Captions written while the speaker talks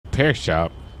repair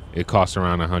shop, it costs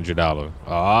around $100.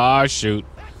 Oh shoot!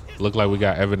 Look like we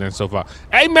got evidence so far.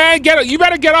 Hey man, you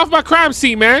better get off my crime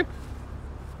scene, man.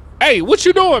 Hey, what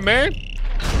you doing, man?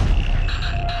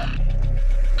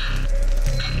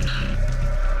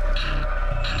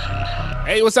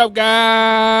 Hey, what's up,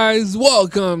 guys?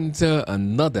 Welcome to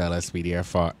another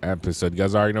Lspdfr episode. You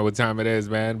guys already know what time it is,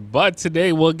 man. But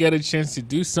today we'll get a chance to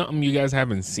do something you guys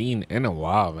haven't seen in a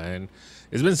while, man.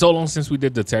 It's been so long since we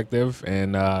did detective,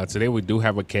 and today we do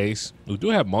have a case. We do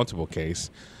have multiple cases,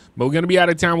 but we're gonna be out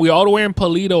of town. We're all the way in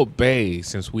Paleto Bay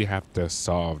since we have to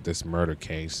solve this murder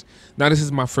case. Now, this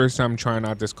is my first time trying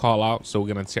out this call out, so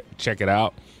we're gonna check it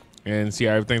out and see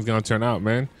how everything's gonna turn out,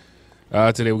 man.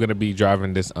 Today we're gonna be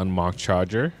driving this unmarked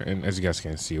Charger, and as you guys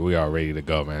can see, we are ready to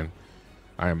go, man.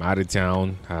 I am out of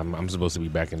town. I'm supposed to be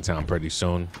back in town pretty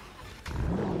soon,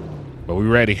 but we're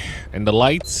ready. And the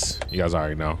lights, you guys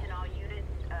already know.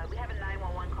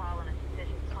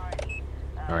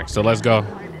 All right, so let's go.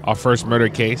 Our first murder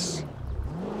case.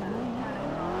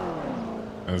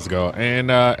 Let's go. And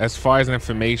as far as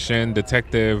information,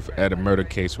 detective at a murder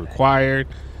case required.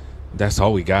 That's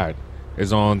all we got.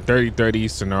 It's on 3030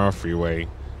 Sonora Freeway,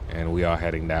 and we are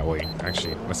heading that way.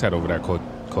 Actually, let's head over that code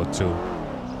 2.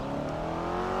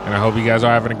 And I hope you guys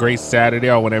are having a great Saturday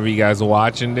or whenever you guys are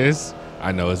watching this.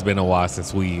 I know it's been a while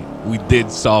since we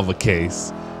did solve a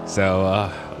case,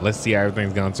 so let's see how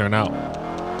everything's gonna turn out.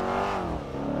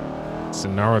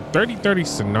 Sonora, 3030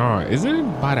 Sonora. Is it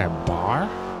by that bar?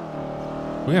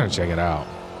 We gotta check it out.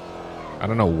 I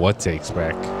don't know what to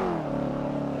expect.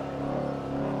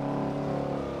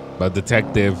 But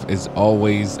detective is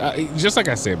always, just like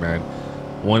I said, man,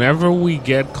 whenever we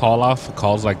get call off for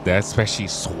calls like that, especially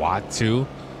SWAT too,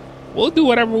 we'll do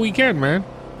whatever we can, man.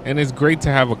 And it's great to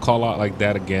have a call out like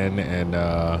that again. And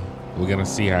we're gonna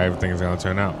see how everything's gonna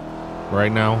turn out.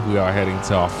 Right now, we are heading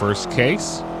to our first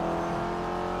case.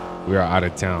 We are out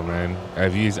of town, man.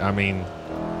 I mean,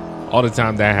 all the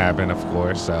time that happened, of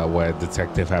course, where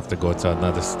detective have to go to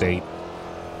another state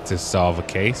to solve a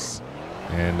case.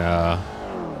 And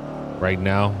right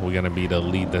now, we're gonna be the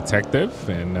lead detective,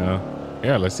 and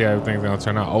yeah, let's see how everything's gonna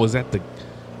turn out. Oh, is that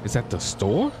the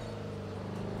store?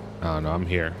 I don't know. I'm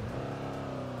here.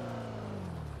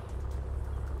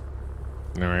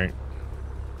 All right.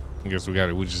 I guess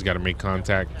we just gotta make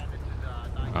contact.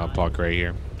 I'll park right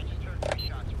here.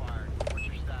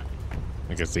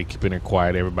 I guess they keeping it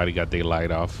quiet. Everybody got their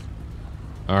light off.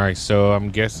 All right, so I'm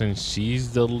guessing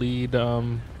she's the lead,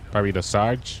 probably the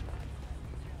Sarge.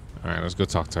 All right, let's go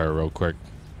talk to her real quick.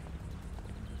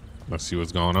 Let's see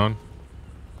what's going on.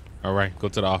 All right, go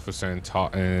to the officer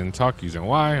and talk using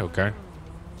Y. Okay.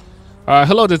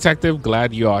 Hello, detective.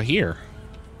 Glad you are here.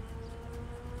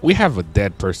 We have a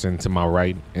dead person to my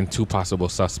right and 2 possible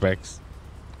suspects.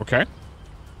 Okay.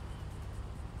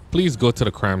 Please go to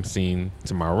the crime scene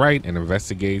to my right and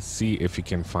investigate. See if you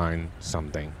can find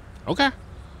something. Okay.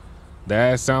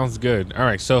 That sounds good. All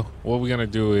right, so what we're gonna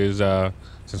do is,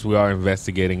 since we are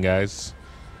investigating, guys,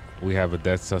 we have a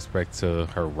dead suspect to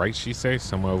her right. She says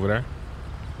somewhere over there.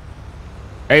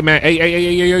 Hey, man. Hey,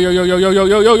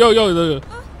 yo.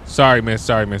 Sorry, miss.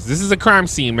 This is a crime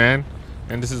scene, man.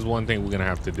 And this is one thing we're gonna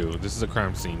have to do. This is a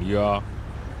crime scene. Y'all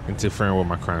interfering with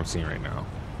my crime scene right now.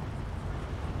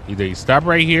 Either you stop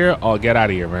right here or get out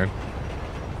of here, man.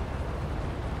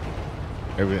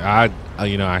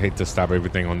 I hate to stop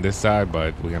everything on this side,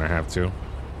 but we're gonna have to.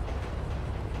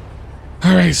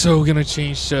 All right, so we're gonna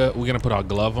change. We're gonna put our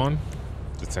glove on,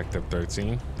 Detective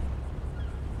 13,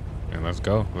 and let's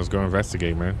go. Let's go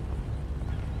investigate, man.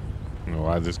 I don't know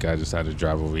why this guy decided to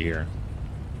drive over here.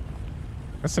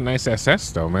 That's a nice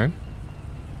SS, though, man.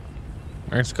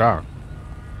 Nice car.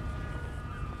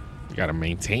 You gotta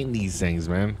maintain these things,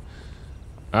 man.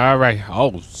 All right.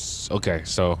 Oh, okay.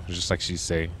 So just like she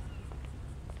say,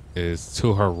 is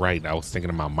to her right. I was thinking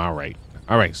about my right.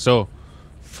 All right. So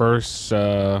first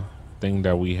thing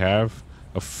that we have,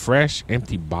 a fresh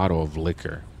empty bottle of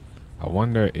liquor. I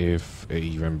wonder if it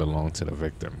even belonged to the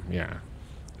victim. Yeah,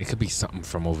 it could be something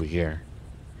from over here.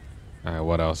 All right.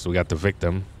 What else? We got the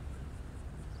victim.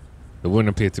 The wound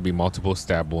appeared to be multiple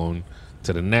stab wound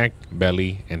to the neck,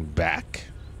 belly, and back.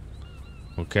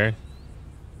 Okay.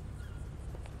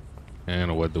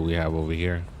 And what do we have over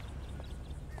here?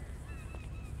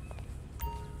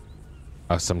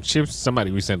 Some chips.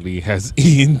 Somebody recently has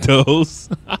eaten those.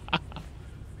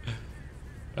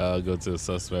 Go to the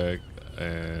suspect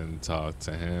and talk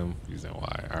to him using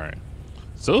Y. All right.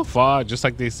 So far, just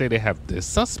like they say they have this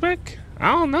suspect,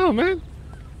 I don't know, man.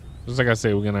 Just like I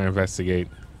say, we're gonna investigate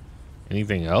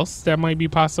anything else that might be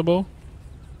possible.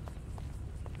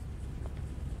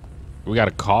 We got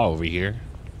a call over here.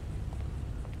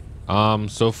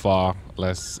 So far,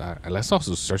 let's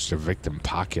also search the victim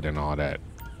pocket and all that.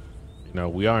 You know,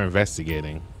 we are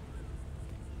investigating.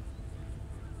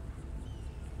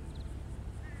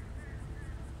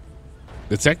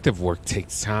 Detective work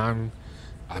takes time.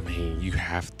 I mean, you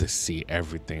have to see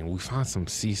everything. We found some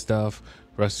sea stuff,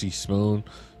 rusty spoon.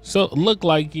 So look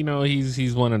like, you know,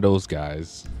 he's one of those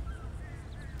guys.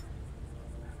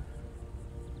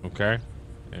 Okay.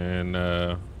 And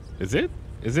is it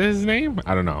his name?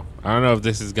 I don't know. I don't know if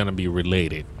this is gonna be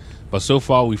related. But so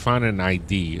far we found an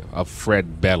ID of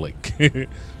Fred Bellick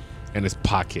in his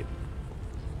pocket.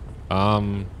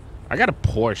 I got a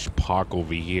Porsche park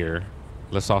over here.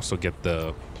 Let's also get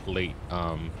the plate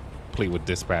with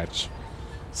dispatch.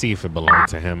 See if it belonged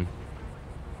to him.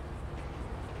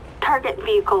 Target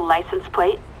vehicle license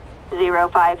plate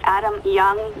 05 Adam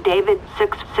Young David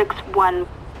 661.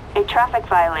 A traffic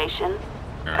violation.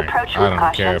 All right. Approach I with don't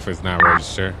caution. care if it's not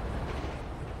registered.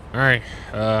 All right.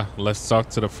 Let's talk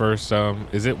to the first.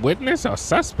 Is it witness or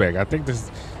suspect? I think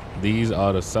these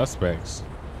are the suspects.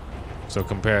 So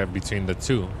compare between the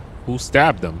two. Who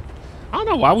stabbed them? I don't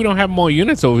know why we don't have more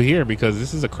units over here, because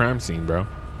this is a crime scene, bro.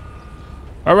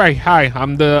 All right. Hi,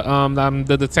 I'm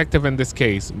the detective in this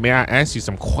case. May I ask you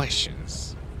some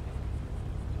questions?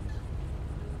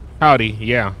 Howdy.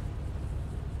 Yeah.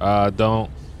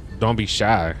 Don't be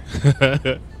shy.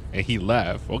 And he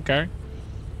laughed. Okay.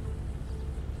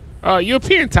 You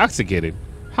appear intoxicated.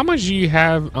 How much do you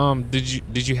have?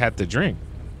 Did you have to drink?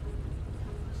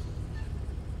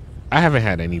 I haven't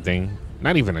had anything.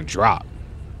 Not even a drop.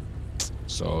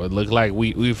 So it looked like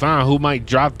we found who might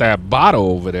drop that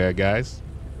bottle over there, guys.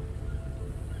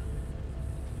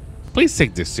 Please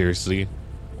take this seriously.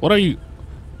 What are you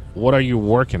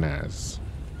working as?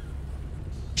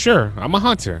 Sure, I'm a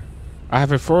hunter. I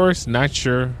have a forest not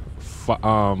sure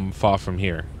far from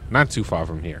here. Not too far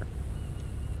from here.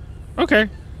 Okay.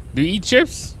 Do you eat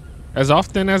chips as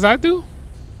often as I do?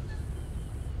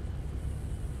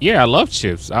 Yeah, I love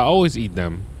chips. I always eat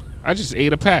them. I just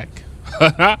ate a pack.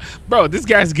 Bro, this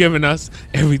guy's giving us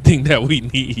everything that we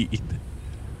need.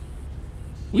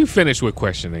 We finished with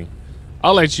questioning.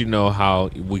 I'll let you know how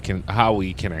we can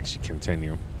actually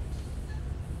continue.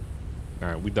 All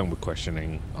right, we're done with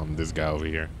questioning this guy over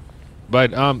here.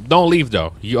 But don't leave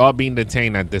though. You are being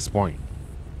detained at this point.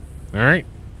 All right.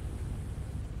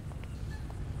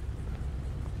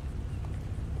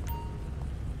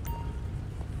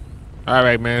 All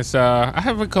right, man. So I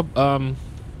have a couple.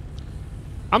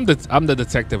 I'm the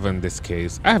detective in this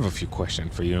case. I have a few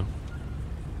questions for you.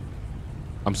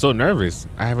 I'm so nervous.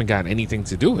 I haven't got anything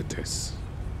to do with this.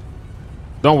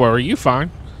 Don't worry, you fine.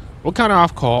 What kind of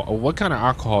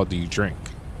alcohol do you drink?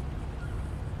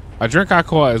 I drink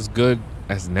alcohol as good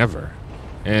as never.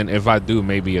 And if I do,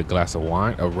 maybe a glass of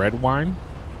wine, a red wine.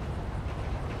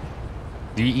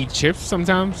 Do you eat chips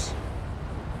sometimes?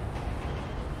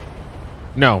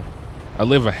 No, I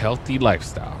live a healthy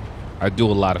lifestyle. I do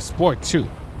a lot of sport too.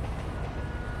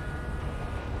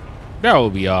 That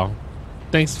will be all.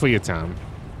 Thanks for your time.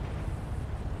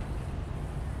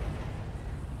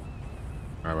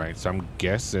 All right, so I'm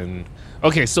guessing.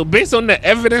 Okay, so based on the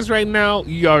evidence right now,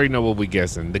 you already know what we're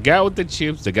guessing. The guy with the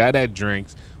chips, the guy that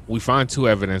drinks. We find two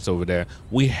evidence over there.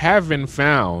 We haven't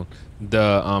found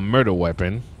the murder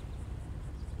weapon.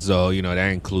 So, you know, that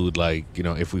include like, you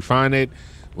know, if we find it,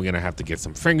 we're going to have to get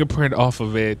some fingerprint off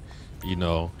of it, you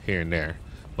know, here and there.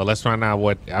 But let's find out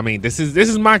what, I mean, this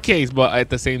is my case, but at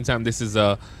the same time, this is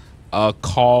a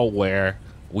call where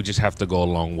we just have to go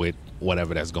along with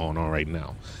whatever that's going on right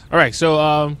now. All right,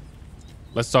 so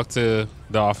let's talk to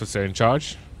the officer in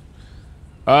charge.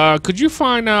 Could you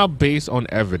find out based on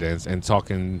evidence and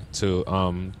talking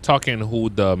who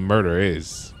the murder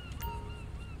is?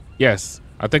 Yes,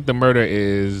 I think the murder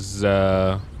is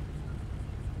that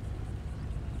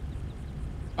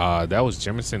was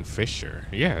Jemison Fisher.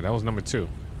 Yeah, that was number 2.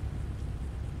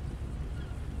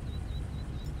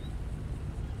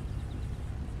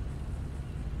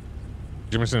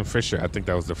 Jemison Fisher, I think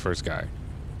that was the first guy.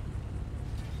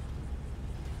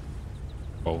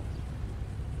 Oh,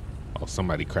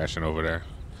 somebody crashing over there.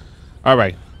 All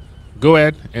right, go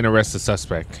ahead and arrest the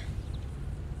suspect.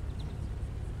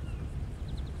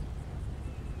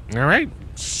 All right,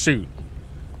 shoot.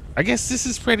 I guess this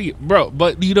is pretty, bro.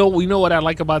 But you know, we know what I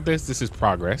like about this. This is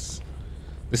progress.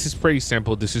 This is pretty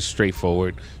simple. This is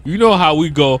straightforward. You know how we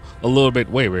go a little bit.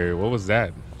 Wait, what was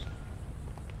that?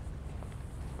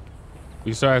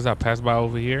 You saw as I passed by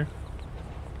over here?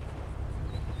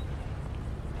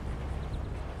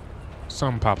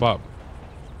 Something pop up.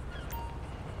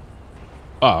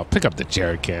 Oh, pick up the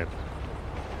jerry can.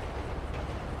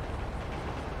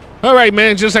 All right,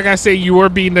 man. Just like I say, you were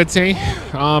being detained.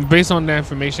 Based on the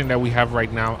information that we have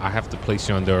right now, I have to place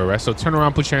you under arrest. So turn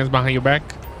around, put your hands behind your back.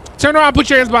 Turn around, put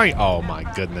your hands behind. Oh my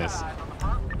goodness.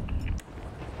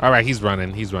 All right, he's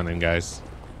running. He's running, guys.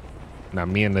 Now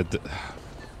me and the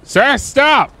sir,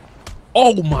 stop.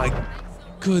 Oh my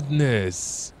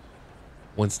goodness.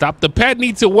 When stop the pet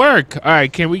needs to work. All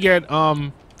right, can we get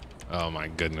oh my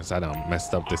goodness, I done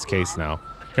messed up this case now.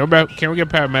 Can we get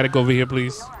paramedic over here,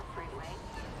 please?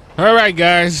 All right,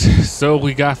 guys. So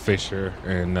we got Fisher,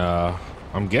 and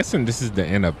I'm guessing this is the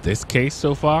end of this case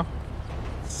so far.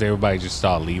 So everybody just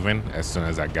start leaving as soon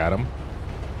as I got him,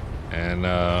 and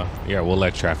yeah, we'll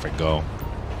let traffic go.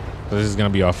 So this is gonna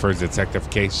be our first detective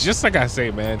case. Just like I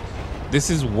say, man, this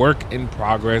is work in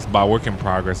progress. By work in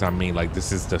progress, I mean like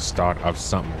this is the start of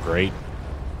something great,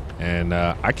 and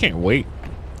I can't wait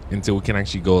until we can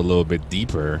actually go a little bit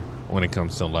deeper when it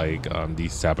comes to like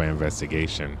these type of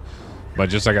investigation. But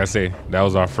just like I say, that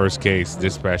was our first case.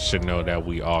 Dispatch should know that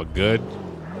we all good.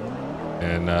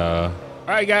 And all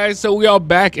right, guys, so we all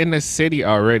back in the city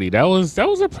already. That was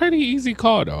a pretty easy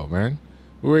call though, man.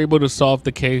 We were able to solve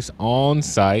the case on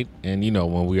site, and you know,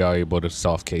 when we are able to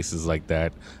solve cases like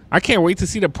that, I can't wait to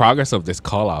see the progress of this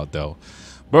call out though.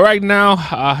 But right now,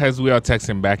 as we are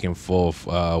texting back and forth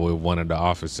with one of the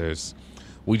officers,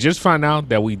 we just found out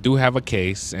that we do have a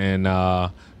case, and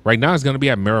right now it's going to be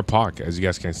at Mirror Park, as you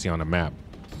guys can see on the map.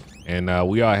 And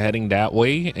we are heading that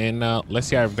way, and let's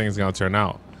see how everything's going to turn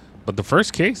out. But the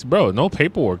first case, bro, no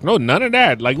paperwork, no, none of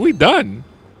that. Like, we done.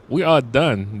 We are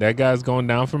done. That guy's going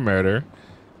down for murder,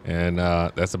 and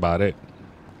that's about it.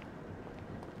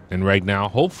 And right now,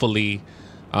 hopefully,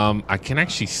 I can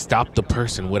actually stop the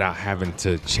person without having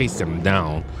to chase them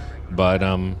down. But,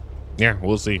 yeah,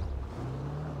 we'll see.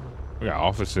 We got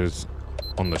officers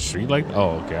on the street like,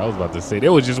 oh, okay, I was about to say they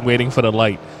were just waiting for the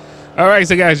light. All right,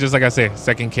 so guys, just like I said,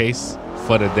 second case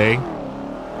for the day.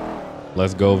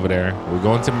 Let's go over there. We're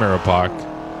going to Mirror Park,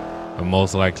 and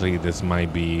most likely this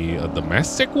might be a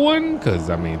domestic one, because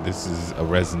I mean this is a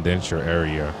residential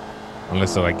area,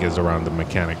 unless it like is around the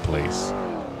mechanic place.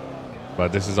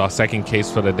 But this is our second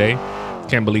case for the day.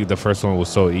 Can't believe the first one was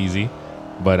so easy,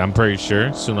 but I'm pretty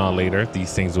sure sooner or later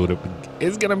these things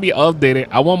it's gonna be updated.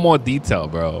 I want more detail,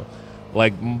 bro.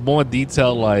 Like more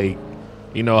detail, like,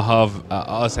 you know, how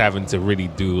us having to really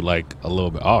do like a little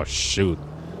bit. Oh shoot,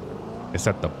 it's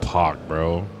at the park,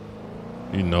 bro.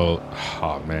 You know,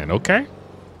 oh man. Okay,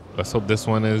 let's hope this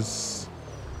one is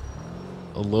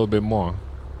a little bit more.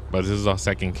 But this is our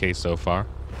second case so far.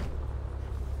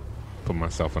 Put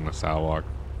myself on the sidewalk.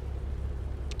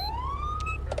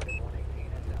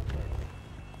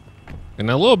 And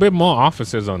a little bit more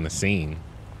officers on the scene.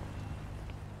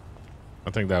 I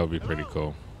think that would be pretty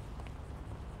cool.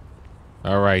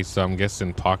 All right, so I'm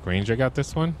guessing Park Ranger got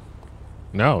this one.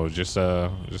 No, just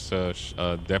a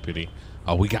deputy.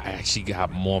 Oh, we actually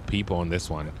got more people on this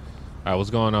one. All right, what's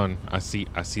going on? I see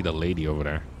the lady over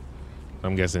there.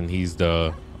 I'm guessing he's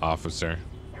the officer.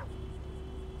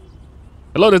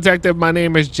 Hello, detective. My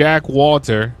name is Jack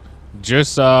Walter.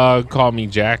 Just call me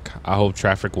Jack. I hope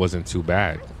traffic wasn't too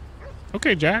bad.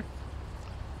 Okay, Jack.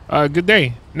 Good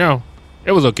day. No,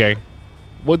 it was okay.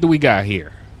 What do we got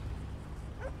here?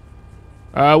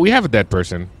 We have a dead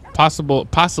person.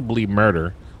 Possibly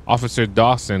murder. Officer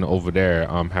Dawson over there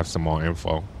have some more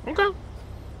info. Okay.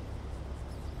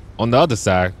 On the other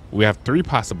side, we have 3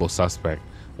 possible suspects.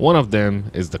 One of them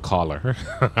is the caller.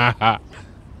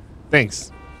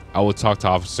 Thanks. I will talk to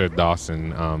Officer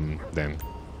Dawson then.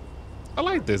 I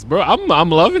like this, bro. I'm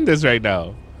loving this right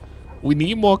now. We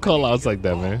need more call outs like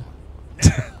that, man.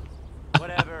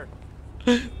 Whatever.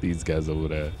 These guys over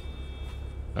there.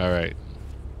 All right.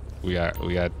 We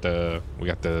got the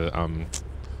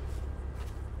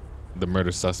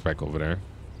murder suspect over there.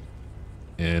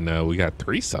 And we got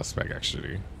 3 suspects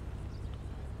actually.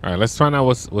 All right, let's find out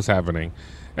what's happening.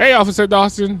 Hey, Officer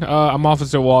Dawson. I'm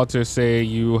Officer Walter. Say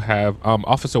you have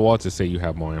Officer Walter. Say you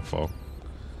have more info.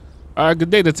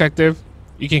 Good day, detective.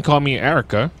 You can call me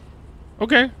Erica.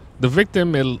 Okay. The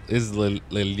victim is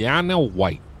Liliana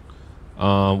White.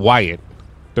 Wyatt,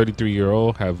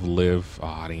 33-year-old, have lived. Oh,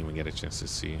 I didn't even get a chance to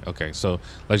see. Okay, so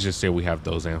let's just say we have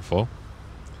those info.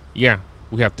 Yeah,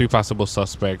 we have 3 possible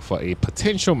suspects for a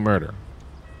potential murder.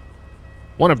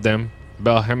 One of them,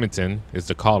 Belle Hamilton, is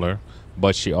the caller,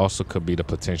 but she also could be the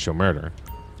potential murderer.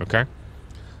 Okay,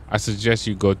 I suggest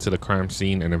you go to the crime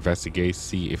scene and investigate,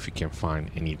 see if you can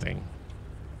find anything.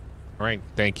 All right,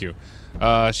 thank you.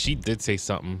 She did say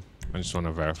something. I just want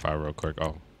to verify real quick.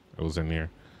 Oh, it was in here.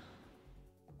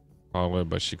 Caller,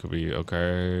 but she could be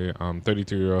okay.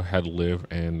 33-year-old had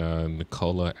lived in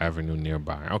Nicola Avenue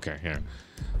nearby. Okay,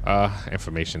 yeah.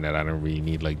 Information that I don't really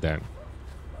need like that.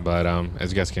 But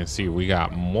as you guys can see, we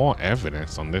got more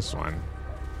evidence on this one.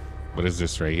 What is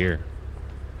this right here?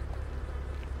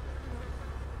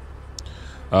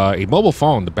 A mobile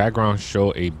phone. The background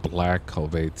show a black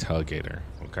Corvette tailgater.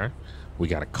 Okay. We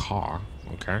got a car.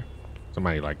 Okay.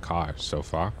 Somebody like cars so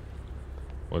far.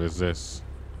 What is this?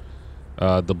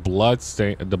 The blood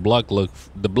stain. The blood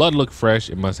looked fresh.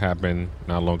 It must happen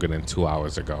not longer than 2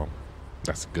 hours ago.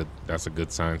 That's good. That's a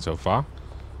good sign so far.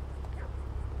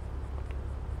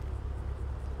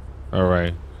 All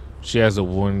right. She has a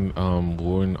wound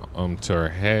to her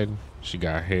head. She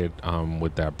got hit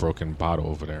with that broken bottle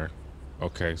over there.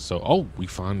 Okay, so we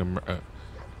found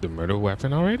the murder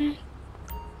weapon already.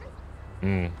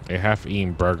 A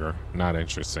half-eaten burger. Not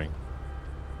interesting.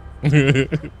 All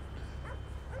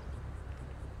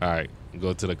right,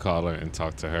 go to the caller and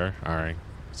talk to her. All right,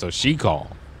 so she called.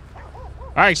 All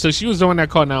right, so she was the one that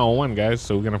called 911, guys.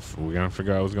 So we're gonna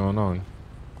figure out what's going on.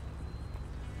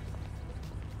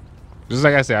 Just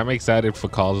like I said, I'm excited for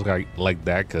calls like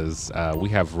that because we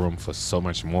have room for so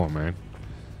much more, man.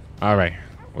 All right,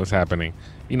 what's happening?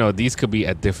 You know, these could be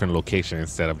at different locations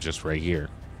instead of just right here.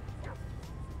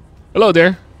 Hello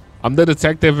there. I'm the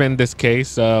detective in this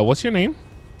case. What's your name?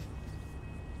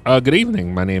 Good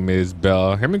evening. My name is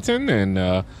Belle Hamilton, and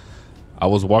I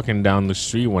was walking down the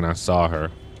street when I saw her.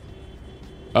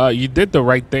 You did the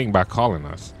right thing by calling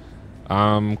us.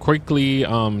 Quickly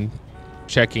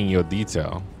checking your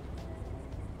detail.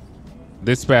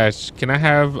 Dispatch, can I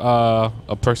have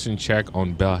a person check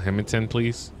on Belle Hamilton,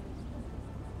 please?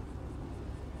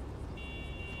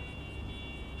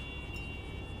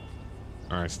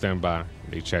 All right, stand by.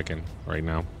 They checking right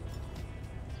now.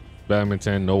 Belle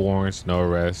Hamilton, no warrants, no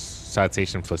arrests.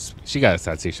 Citation for she got a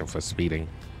citation for speeding.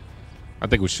 I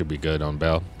think we should be good on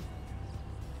Belle.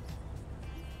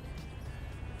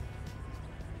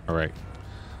 All right.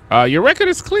 Your record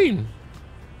is clean.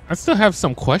 I still have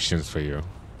some questions for you.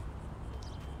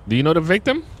 Do you know the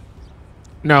victim?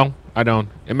 No, I don't.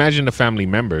 Imagine the family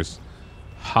members.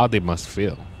 How they must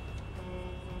feel.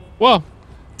 Well,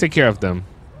 take care of them.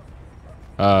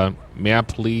 May I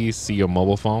please see your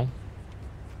mobile phone?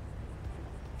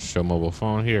 Show mobile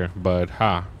phone here, but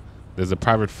there's a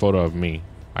private photo of me.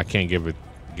 I can't give it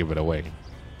away.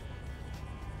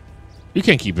 You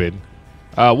can keep it.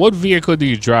 What vehicle do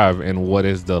you drive, and what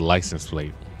is the license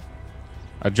plate?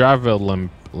 I drive a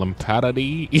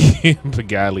Lspdfr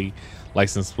Pagani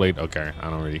license plate. Okay, I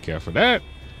don't really care for that.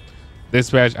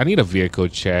 Dispatch, I need a vehicle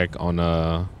check on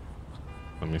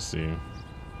let me see.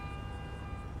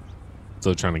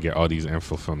 Still trying to get all these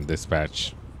info from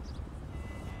dispatch.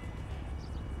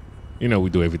 You know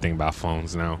we do everything by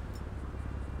phones now.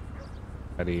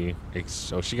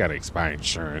 Oh, she got to expire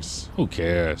insurance. Who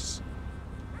cares?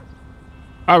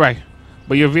 All right,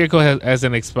 but your vehicle has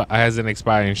an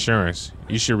expired insurance.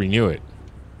 You should renew it.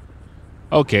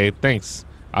 Okay, thanks.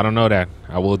 I don't know that.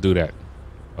 I will do that.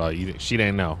 She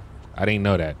didn't know. I didn't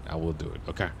know that. I will do it.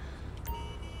 Okay.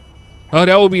 Oh,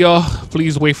 that will be all.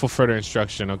 Please wait for further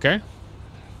instruction. Okay.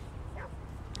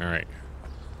 All right.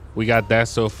 We got that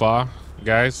so far,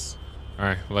 guys. All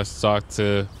right, let's talk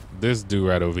to this dude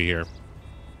right over here.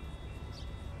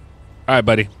 All right,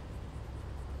 buddy.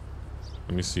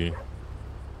 Let me see.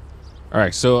 All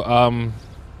right, so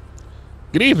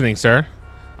good evening, sir.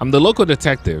 I'm the local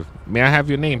detective. May I have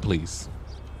your name, please?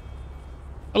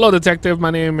 Hello, detective.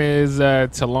 My name is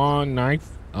Talon Knife.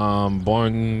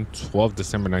 Born 12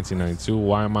 December 1992.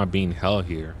 Why am I being held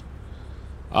here?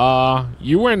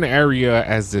 You were in the area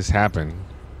as this happened.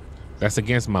 That's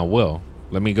against my will.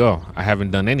 Let me go. I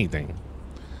haven't done anything.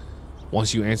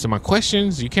 Once you answer my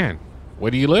questions, you can. Where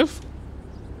do you live?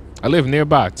 I live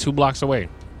nearby, 2 blocks away.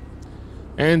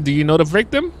 And do you know the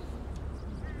victim?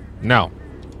 No.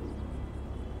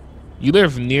 You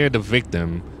live near the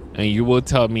victim, and you will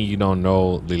tell me you don't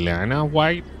know Liliana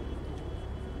White?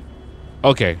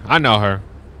 Okay, I know her.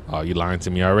 Oh, you lying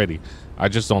to me already. I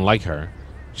just don't like her.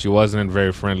 She wasn't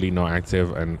very friendly nor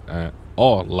active and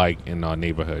or like in our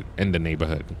neighborhood, in the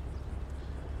neighborhood.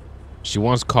 She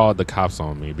once called the cops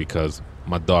on me because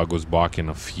my dog was barking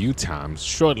a few times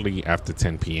shortly after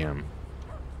 10 p.m.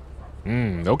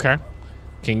 Okay.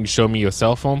 Can you show me your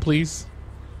cell phone, please?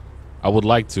 I would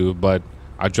like to, but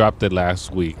I dropped it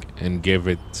last week and gave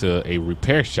it to a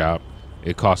repair shop.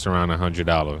 It cost around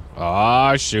 $100.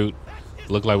 Oh, shoot.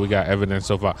 Look like we got evidence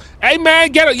so far. Hey,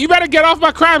 man, you better get off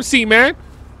my crime scene, man.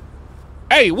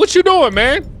 Hey, what you doing,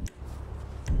 man?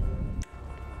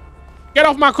 Get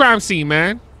off my crime scene,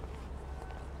 man.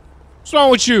 What's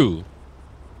wrong with you?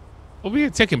 Over here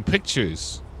taking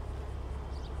pictures.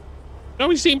 Have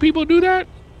we seen people do that?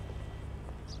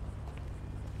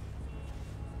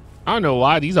 I don't know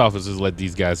why these officers let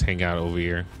these guys hang out over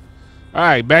here. All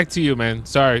right, back to you, man.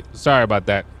 Sorry about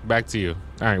that. Back to you.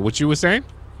 All right, what you were saying?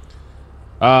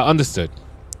 Understood.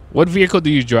 What vehicle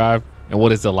do you drive, and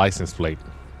what is the license plate?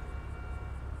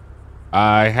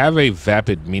 I have a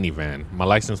Vapid minivan. My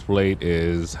license plate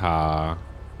is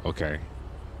okay.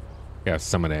 Yeah,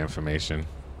 some of the information.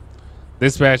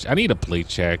 Dispatch, I need a plate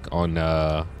check on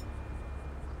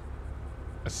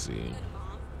let's see.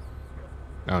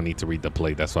 I don't need to read the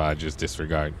plate, that's why I just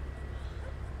disregard.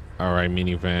 All right,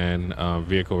 minivan,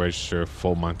 vehicle registered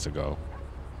 4 months ago.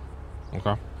 Okay.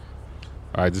 All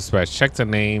right, dispatch, check the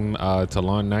name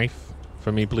Talon Knife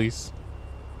for me, please.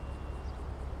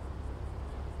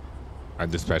 I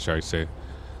dispatch already said.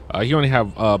 You only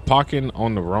have parking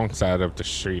on the wrong side of the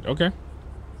street. Okay.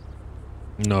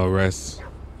 No arrest.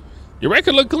 Your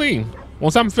record look clean.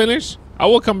 Once I'm finished, I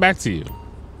will come back to you.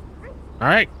 All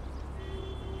right.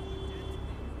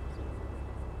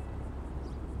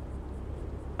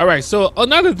 All right. So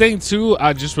another thing too,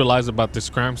 I just realized about this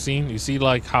crime scene. You see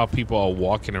like how people are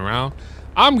walking around.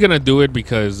 I'm gonna do it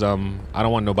because I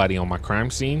don't want nobody on my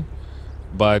crime scene.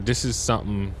 But this is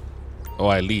something,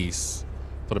 or at least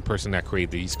for the person that created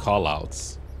these call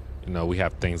outs. You know, we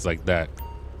have things like that.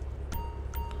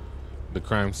 The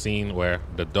crime scene where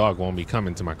the dog won't be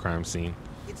coming to my crime scene,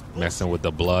 messing with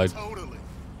the blood.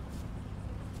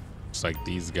 It's like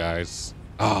these guys.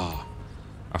 Ah,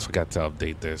 I forgot to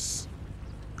update this.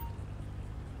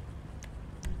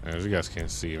 As you guys can't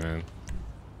see, man,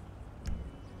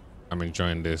 I'm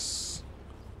enjoying this.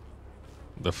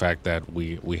 The fact that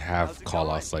we have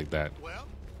call outs like that. Well,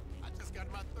 I just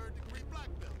got my 3rd-degree black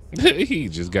belt. He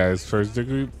just got his 1st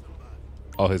degree.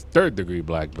 Oh, his 3rd-degree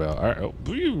black belt. All right,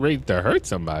 you ready to hurt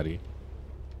somebody?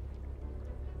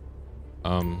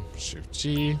 Shift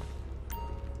G.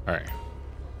 All right.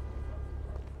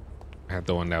 I had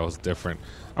the one that was different.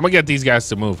 I'm gonna get these guys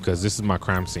to move because this is my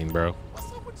crime scene, bro.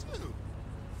 What's up with you?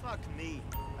 Fuck me.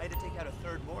 I had to take out a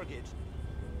 3rd mortgage.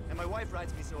 And my wife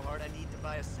rides me so hard I need to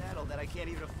buy a saddle that I can't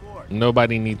even afford.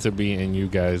 Nobody needs to be in you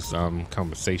guys'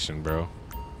 conversation, bro.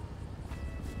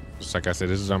 Just like I said,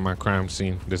 this is on my crime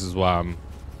scene. This is why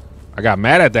I got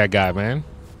mad at that guy, man.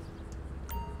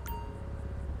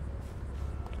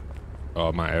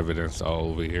 All my evidence all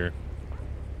over here.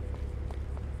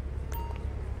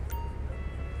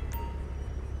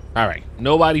 All right,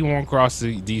 nobody won't cross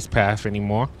these paths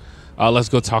anymore. Let's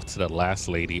go talk to the last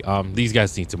lady. These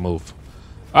guys need to move.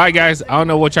 All right, guys, I don't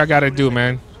know what y'all gotta do,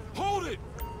 man. Hold it.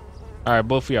 All right,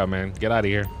 both of y'all, man, get out of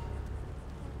here.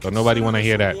 Don't nobody want to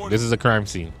hear that. This is a crime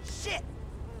scene. Shit!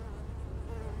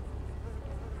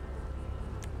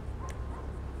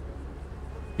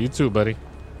 You too, buddy.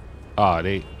 Oh,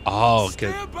 they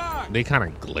Stand by. they kind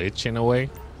of glitch in a way.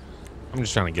 I'm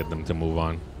just trying to get them to move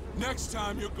on. Next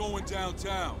time you're going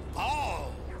downtown.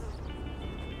 Oh.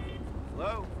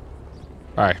 Hello?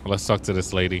 All right, let's talk to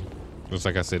this lady. Just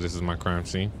like I said, this is my crime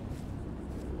scene.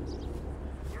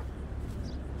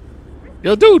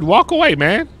 Yo, dude, walk away,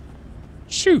 man.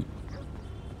 Shoot.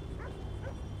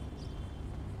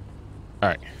 All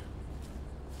right.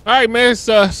 All right, miss.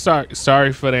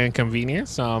 Sorry for the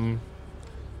inconvenience.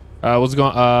 What's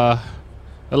going?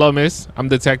 Hello, miss. I'm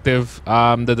detective.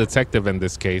 I'm the detective in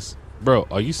this case. Bro,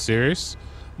 are you serious?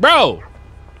 Bro,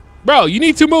 you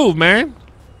need to move, man.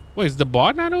 Wait, is the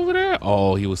bar not over there?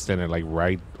 Oh, he was standing like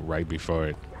right before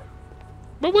it.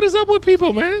 But what is up with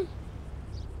people, man?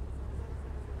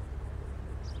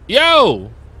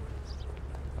 Yo,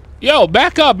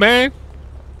 back up, man.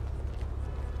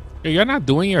 Yo, you're not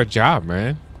doing your job,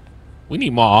 man. We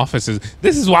need more officers.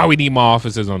 This is why we need more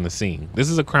officers on the scene. This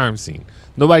is a crime scene.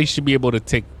 Nobody should be able to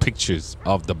take pictures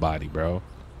of the body, bro.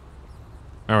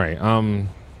 All right,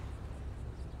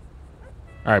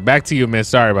 back to you, miss.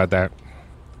 Sorry about that.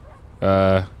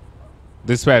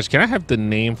 Dispatch, can I have the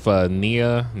name for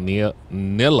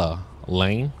Nilla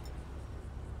Lane?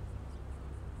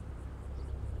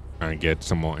 Try and get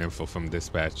some more info from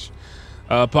dispatch.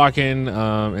 Parking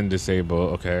and disable.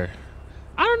 Okay.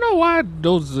 I don't know why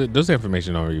those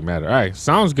information don't really matter. All right,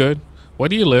 sounds good. Where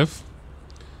do you live?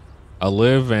 I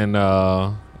live in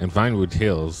Vinewood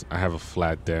Hills. I have a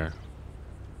flat there.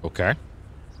 Okay.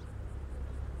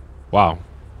 Wow,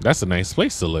 that's a nice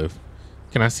place to live.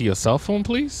 Can I see your cell phone,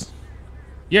 please?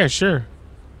 Yeah, sure.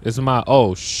 It's my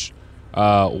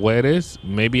where it is?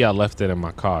 Maybe I left it in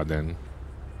my car then.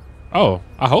 Oh,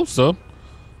 I hope so.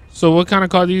 So what kind of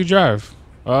car do you drive?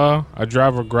 I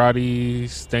drive a Grotti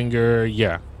Stinger.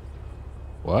 Yeah.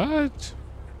 What?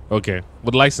 Okay.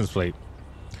 With license plate?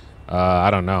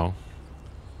 I don't know.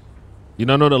 You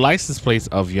don't know the license plates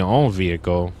of your own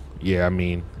vehicle. Yeah, I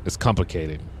mean, it's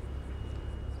complicated.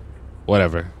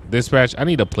 Whatever. Dispatch, I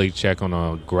need a plate check on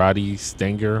a Grotti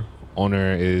Stinger.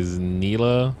 Owner is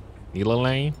Neela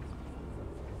Lane.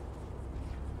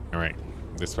 All right.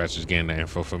 Dispatch is getting the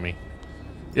info for me.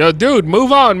 Yo, dude,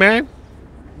 move on, man.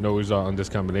 No result on this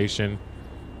combination.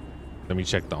 Let me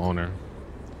check the owner.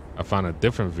 I found a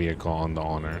different vehicle on the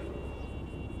owner.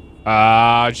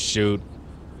 Ah, shoot.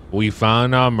 We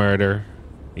found our murder.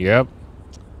 Yep.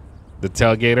 The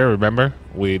tailgater, remember?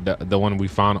 The one we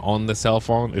found on the cell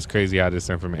phone. It's crazy how this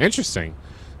information. Interesting.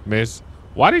 Miss,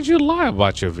 why did you lie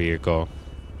about your vehicle?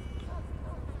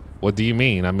 What do you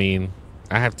mean? I mean,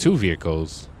 I have 2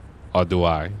 vehicles. Or do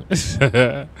I?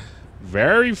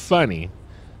 Very funny.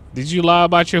 Did you lie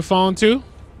about your phone too?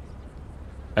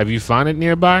 Have you found it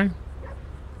nearby?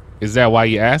 Is that why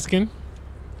you're asking?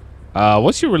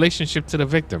 What's your relationship to the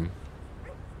victim?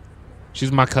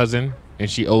 She's my cousin, and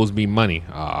she owes me money.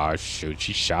 Ah, shoot.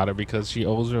 She shot her because she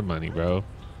owes her money, bro.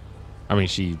 I mean,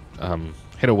 she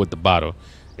hit her with the bottle.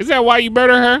 Is that why you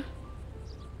murdered her?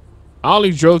 I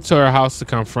only drove to her house to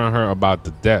confront her about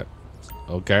the debt.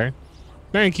 Okay.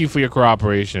 Thank you for your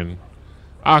cooperation.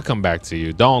 I'll come back to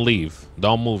you. Don't leave.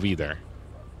 Don't move either.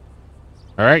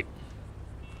 All right.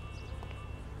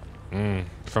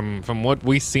 From what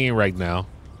we seeing right now,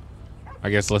 I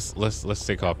guess let's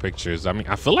take our pictures. I mean,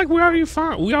 I feel like we already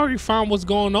found what's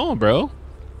going on, bro.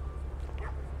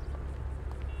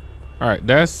 All right,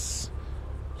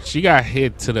 she got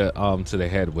hit to the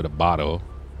head with a bottle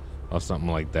or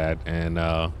something like that, and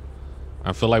I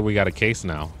feel like we got a case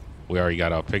now. We already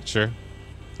got our picture.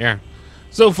 Yeah.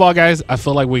 So far, guys, I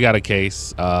feel like we got a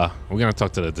case. We're gonna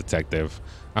talk to the detective.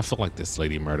 I feel like this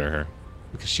lady murdered her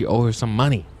because she owed her some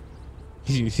money.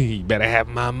 You better have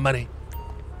my money.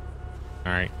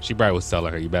 All right, she probably was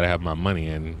telling her, you better have my money,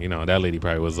 and you know that lady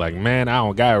probably was like, man, I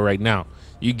don't got it right now.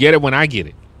 You get it when I get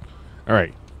it. All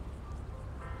right.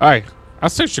 I'll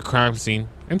search the crime scene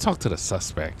and talk to the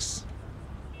suspects.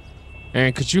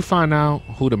 And could you find out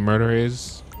who the murderer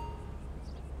is?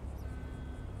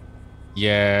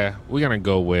 Yeah, we're gonna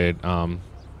go with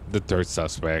the third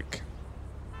suspect.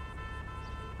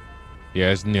 Yeah,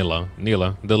 it's Neela,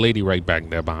 the lady right back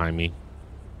there behind me.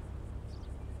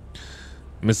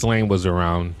 Miss Lane was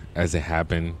around as it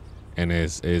happened and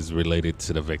is related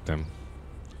to the victim.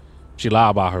 She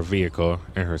lied about her vehicle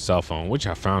and her cell phone, which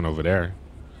I found over there.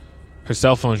 Her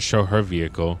cell phone showed her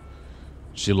vehicle.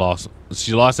 She lost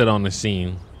it on the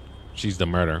scene. She's the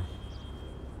murderer.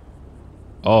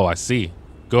 Oh, I see.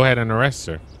 Go ahead and arrest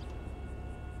her.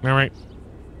 All right.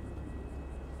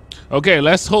 Okay,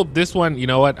 let's hope this one, you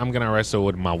know what? I'm going to arrest her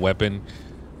with my weapon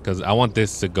because I want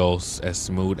this to go as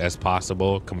smooth as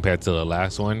possible compared to the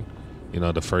last one. You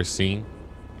know, the first scene.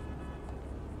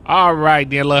 All right,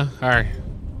 Neela. All right.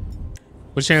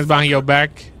 Put your hands behind your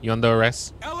back. You under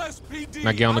arrest. LSPD,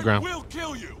 now get on the ground. I will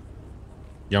kill you.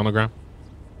 Get on the ground.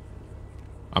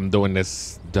 I'm doing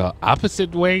this the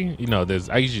opposite way. You know,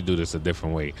 I usually do this a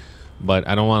different way. But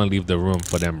I don't want to leave the room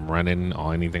for them running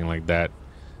or anything like that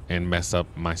and mess up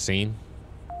my scene.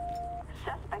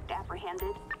 Suspect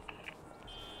apprehended.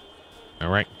 All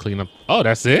right, clean up. Oh,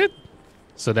 that's it?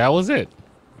 So that was it.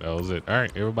 That was it. All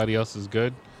right, everybody else is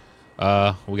good.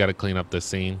 We got to clean up the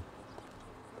scene.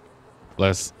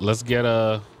 Let's get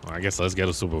a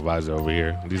supervisor over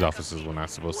here. These officers were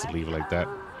not supposed to leave like that.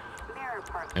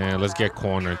 And let's get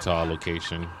coroner to our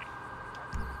location.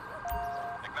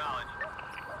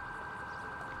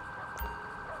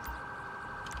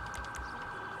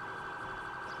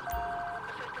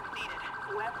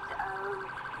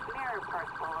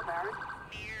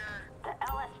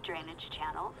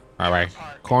 All right,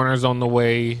 coroner's on the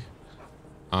way.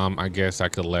 I guess I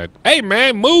could let. Hey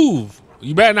man, move!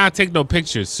 You better not take no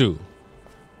pictures too.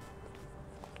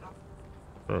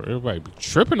 Bro, everybody be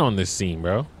tripping on this scene,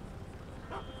 bro. All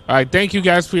right, thank you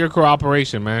guys for your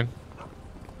cooperation, man.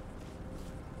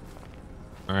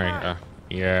 All right,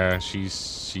 yeah,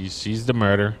 she's the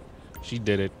murderer. She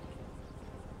did it.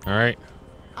 All right,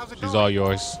 she's all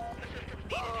yours.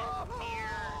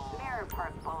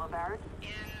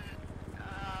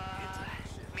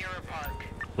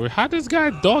 How this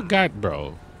dog got,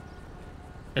 bro?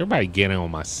 Everybody getting on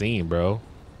my scene, bro. All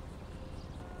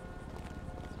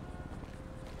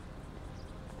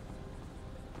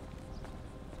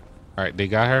right, they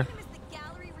got her.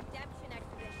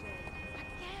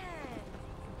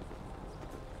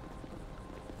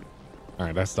 All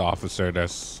right, that's the officer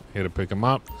that's here to pick him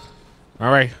up.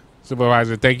 All right,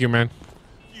 supervisor, thank you, man.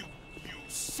 You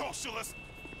socialist.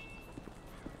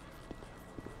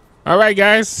 All right,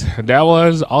 guys, that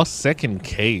was our second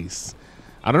case.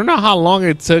 I don't know how long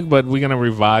it took, but we're gonna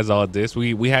revise all this.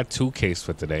 We had 2 cases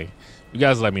for today. You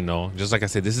guys let me know. Just like I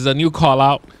said, this is a new call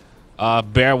out.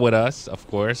 Bear with us, of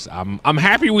course. I'm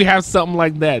happy we have something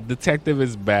like that. Detective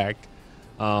is back.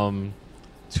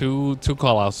 2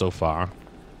 call outs so far,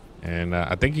 and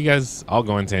I think you guys are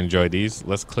going to enjoy these.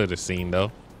 Let's clear the scene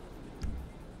though.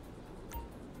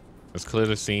 Let's clear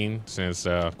the scene since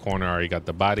coroner already got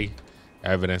the body,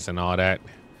 evidence, and all that.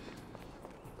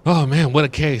 Oh man, what a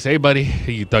case! Hey buddy,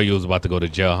 you thought you was about to go to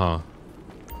jail, huh?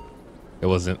 It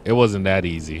wasn't that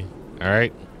easy. All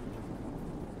right,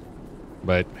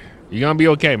 but you're gonna be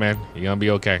okay, man. You're gonna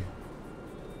be okay.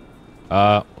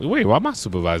 Wait, why my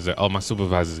supervisor? Oh, my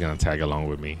supervisor's gonna tag along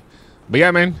with me. But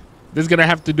yeah, man, this is gonna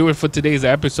have to do it for today's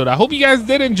episode. I hope you guys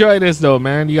did enjoy this though,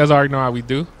 man. You guys already know how we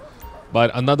do.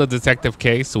 But another detective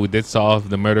case, so we did solve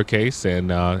the murder case,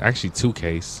 and actually 2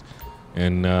 cases.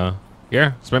 And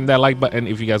yeah, spam that like button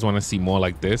if you guys want to see more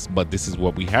like this. But this is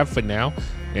what we have for now.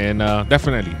 And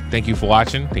definitely, thank you for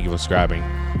watching. Thank you for subscribing.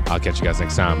 I'll catch you guys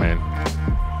next time, man.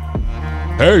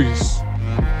 Peace.